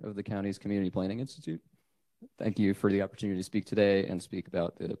cohort of the county's Community Planning Institute. Thank you for the opportunity to speak today and speak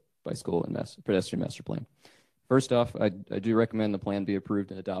about the bicycle and pedestrian master plan. First off, I do recommend the plan be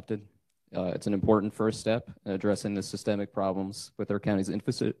approved and adopted. It's an important first step in addressing the systemic problems with our county's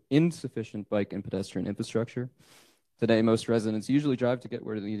insufficient bike and pedestrian infrastructure. Today, most residents usually drive to get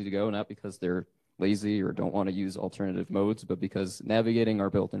where they need to go, not because they're lazy or don't want to use alternative modes, but because navigating our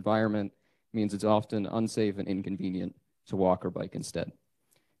built environment means it's often unsafe and inconvenient to walk or bike instead.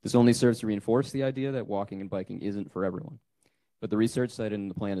 This only serves to reinforce the idea that walking and biking isn't for everyone. But the research cited in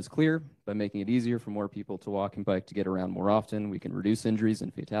the plan is clear. By making it easier for more people to walk and bike to get around more often, we can reduce injuries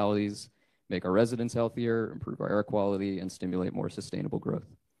and fatalities, make our residents healthier, improve our air quality, and stimulate more sustainable growth.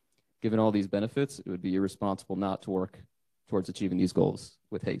 Given all these benefits, it would be irresponsible not to work towards achieving these goals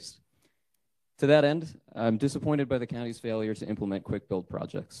with haste. To that end, I'm disappointed by the county's failure to implement quick build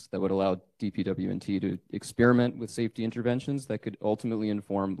projects that would allow DPW&T to experiment with safety interventions that could ultimately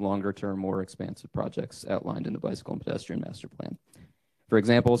inform longer-term, more expansive projects outlined in the bicycle and pedestrian master plan. For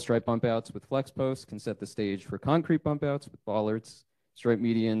example, stripe bump outs with flex posts can set the stage for concrete bump outs with bollards. Stripe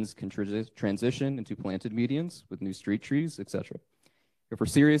medians can transition into planted medians with new street trees, etc. If we're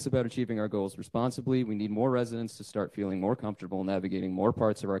serious about achieving our goals responsibly, we need more residents to start feeling more comfortable navigating more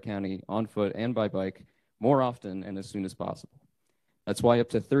parts of our county on foot and by bike more often and as soon as possible. That's why up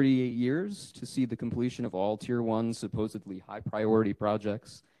to 38 years to see the completion of all Tier 1 supposedly high priority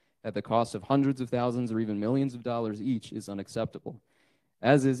projects at the cost of hundreds of thousands or even millions of dollars each is unacceptable,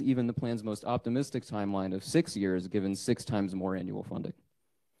 as is even the plan's most optimistic timeline of 6 years given 6 times more annual funding.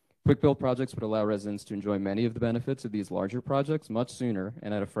 Quick build projects would allow residents to enjoy many of the benefits of these larger projects much sooner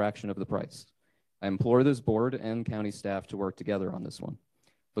and at a fraction of the price. I implore this board and county staff to work together on this one.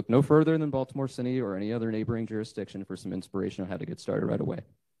 Look no further than Baltimore City or any other neighboring jurisdiction for some inspiration on how to get started right away.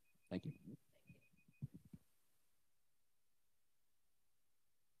 Thank you.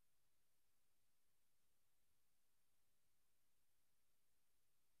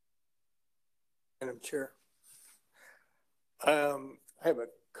 Madam Chair, I have a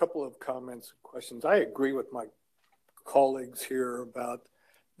couple of comments and questions. I agree with my colleagues here about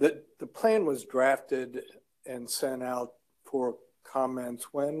that the plan was drafted and sent out for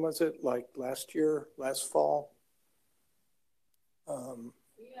comments. When was it? Like last year, last fall?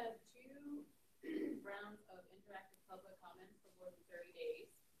 We had 2 rounds of interactive public comments for more than 30 days,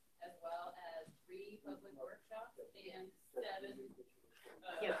 as well as 3 public workshops and 7.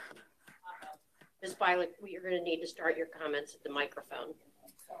 Yeah. Ms. Bilek, you're going to need to start your comments at the microphone.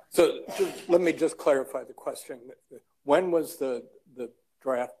 So let me just clarify the question. When was the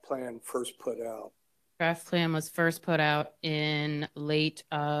draft plan first put out? Draft plan was first put out in late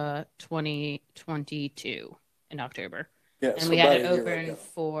 2022 in October. Yeah, and so we had it about a year open ago.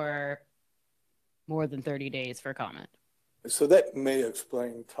 for more than 30 days for comment. So that may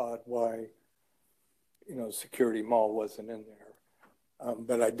explain, Todd, why, Security Mall wasn't in there.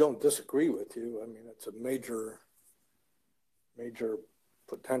 But I don't disagree with you. I mean, it's a major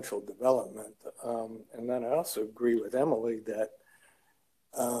potential development. And then I also agree with Emily that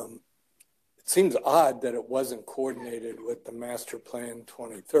it seems odd that it wasn't coordinated with the Master Plan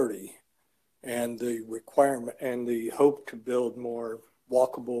 2030 and the requirement and the hope to build more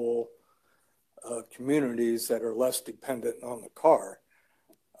walkable communities that are less dependent on the car.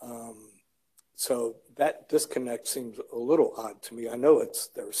 So that disconnect seems a little odd to me. I know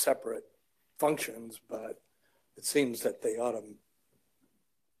they're separate functions, but it seems that they ought to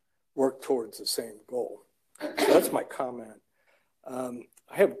work towards the same goal. So that's my comment. I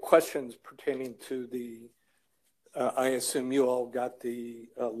have questions pertaining to I assume you all got the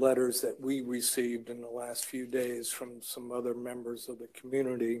letters that we received in the last few days from some other members of the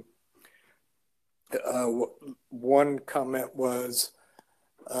community. One comment was,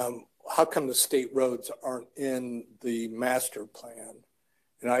 how come the state roads aren't in the master plan?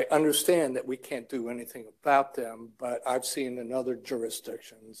 And I understand that we can't do anything about them, but I've seen in other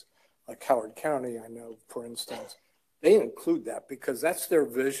jurisdictions, like Howard County, I know, for instance, they include that because that's their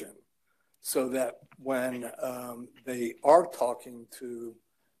vision. So that when they are talking to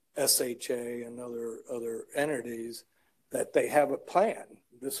SHA and other entities, that they have a plan.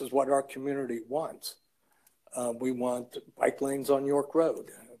 This is what our community wants. We want bike lanes on York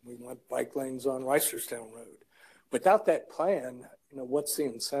Road. We want bike lanes on Reisterstown Road. Without that plan, what's the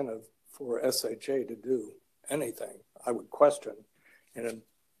incentive for SHA to do anything? I would question. And a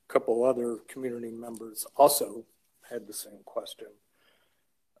couple other community members also had the same question.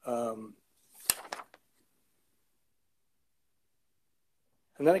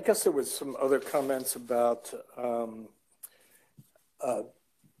 And then I guess there was some other comments about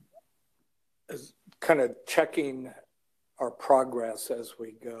kind of checking our progress as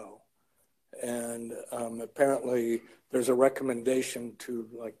we go. And apparently there's a recommendation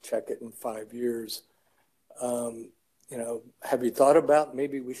to check it in 5 years. Have you thought about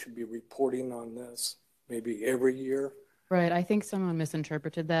maybe we should be reporting on this maybe every year? Right. I think someone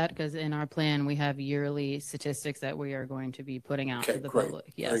misinterpreted that because in our plan, we have yearly statistics that we are going to be putting out to the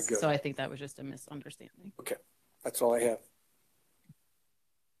public. Yes. So I think that was just a misunderstanding. Okay. That's all I have.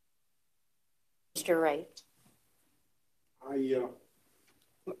 Mr. Wright.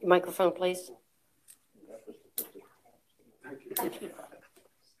 Microphone, please. Thank you.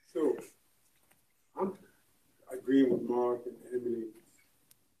 So I'm agreeing with Mark and Emily.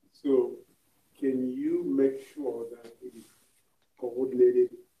 So can you make sure that it is coordinated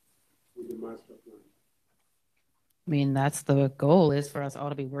with the master plan? I mean, that's the goal, is for us all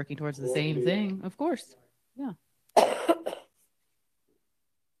to be working towards the same thing. Of course. Yeah.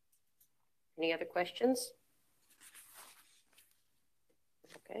 Any other questions?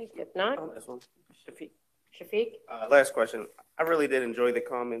 Okay, if not, Shafiq? Last question. I really did enjoy the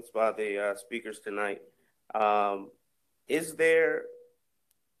comments by the speakers tonight. Is there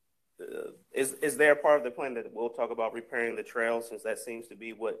a part of the plan that we'll talk about repairing the trail, since that seems to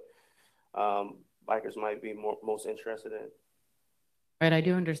be what bikers might be most interested in? Right, I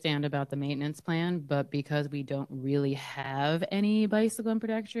do understand about the maintenance plan, but because we don't really have any bicycle and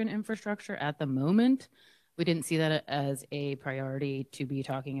pedestrian infrastructure at the moment, we didn't see that as a priority to be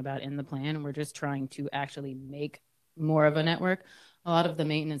talking about in the plan. We're just trying to actually make more of a network. A lot of the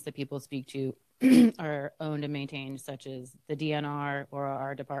maintenance that people speak to are owned and maintained, such as the DNR or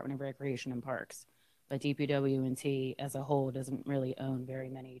our Department of Recreation and Parks. But DPW&T as a whole doesn't really own very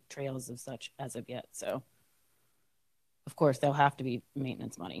many trails of such as of yet. So, of course, there'll have to be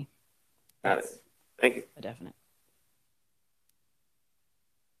maintenance money. Got it. Thank you. A definite.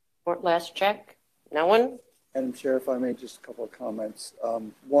 Last check. No one? Madam Chair, if I may, just a couple of comments.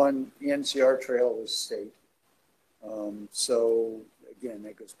 One, the NCR trail is state. So again,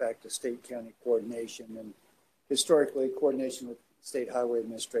 that goes back to state-county coordination, and historically coordination with State Highway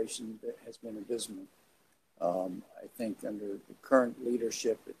Administration has been abysmal. I think under the current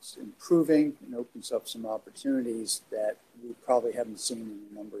leadership, it's improving and opens up some opportunities that we probably haven't seen in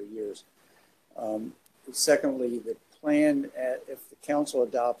a number of years. Secondly, the plan, if the council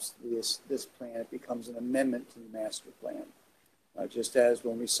adopts this plan, it becomes an amendment to the master plan. Just as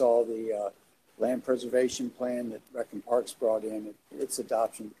when we saw the land preservation plan that Rec and Parks brought in, its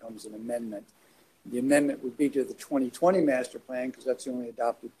adoption becomes an amendment. The amendment would be to the 2020 master plan because that's the only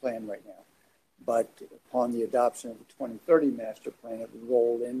adopted plan right now. But upon the adoption of the 2030 master plan, it would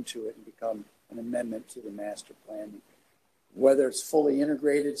roll into it and become an amendment to the master plan. Whether it's fully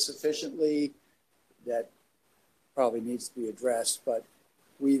integrated sufficiently, that probably needs to be addressed. But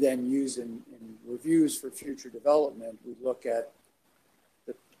we then use in reviews for future development, we look at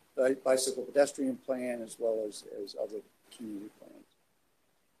the bicycle pedestrian plan as well as other community plans.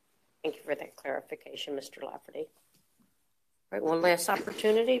 Thank you for that clarification, Mr. Lafferty. All right, one last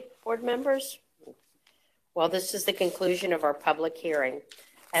opportunity, board members. Well, this is the conclusion of our public hearing.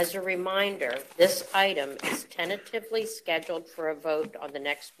 As a reminder, this item is tentatively scheduled for a vote on the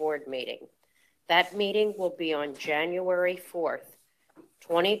next board meeting. That meeting will be on January 4th,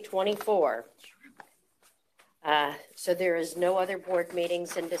 2024. So there is no other board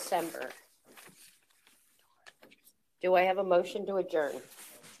meetings in December. Do I have a motion to adjourn?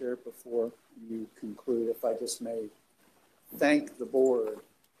 Chair, before you conclude, if I just may thank the board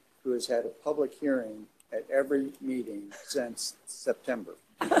who has had a public hearing at every meeting since September.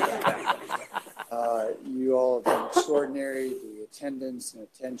 You all have been extraordinary. The attendance and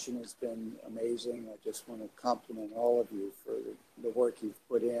attention has been amazing. I just want to compliment all of you for the work you've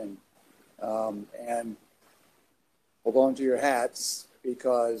put in. And hold on to your hats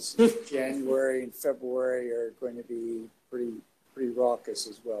because January and February are going to be pretty pretty raucous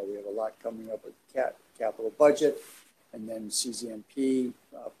as well. We have a lot coming up with capital budget, and then CZMP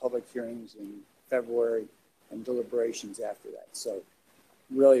public hearings in February, and deliberations after that. So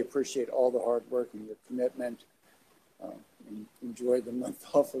really appreciate all the hard work and your commitment. And enjoy the month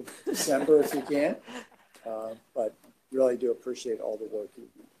off of December if you can. But really do appreciate all the work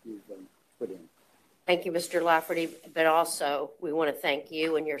you've put in. Thank you, Mr. Lafferty, but also we want to thank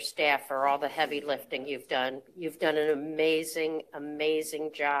you and your staff for all the heavy lifting you've done. You've done an amazing,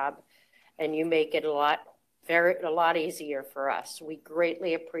 amazing job, and you make it a lot easier for us. We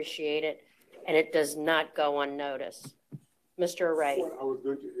greatly appreciate it, and it does not go unnoticed. Mr. Ray. Well, I was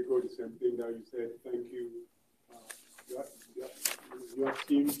going to echo the same thing that you said. Thank you. Your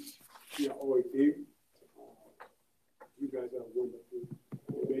team, our team, you guys are wonderful.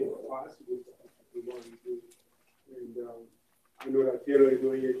 You made it possible to want to do. And I know that Taylor is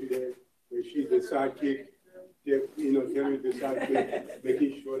doing it today, but she's the sidekick. Taylor is the sidekick,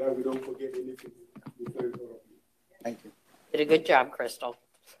 making sure that we don't forget anything. We thank all of you. Thank you. Did a good job, Crystal.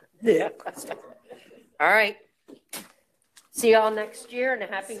 Yeah. All right. See y'all next year, and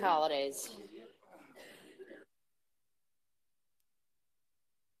happy holidays.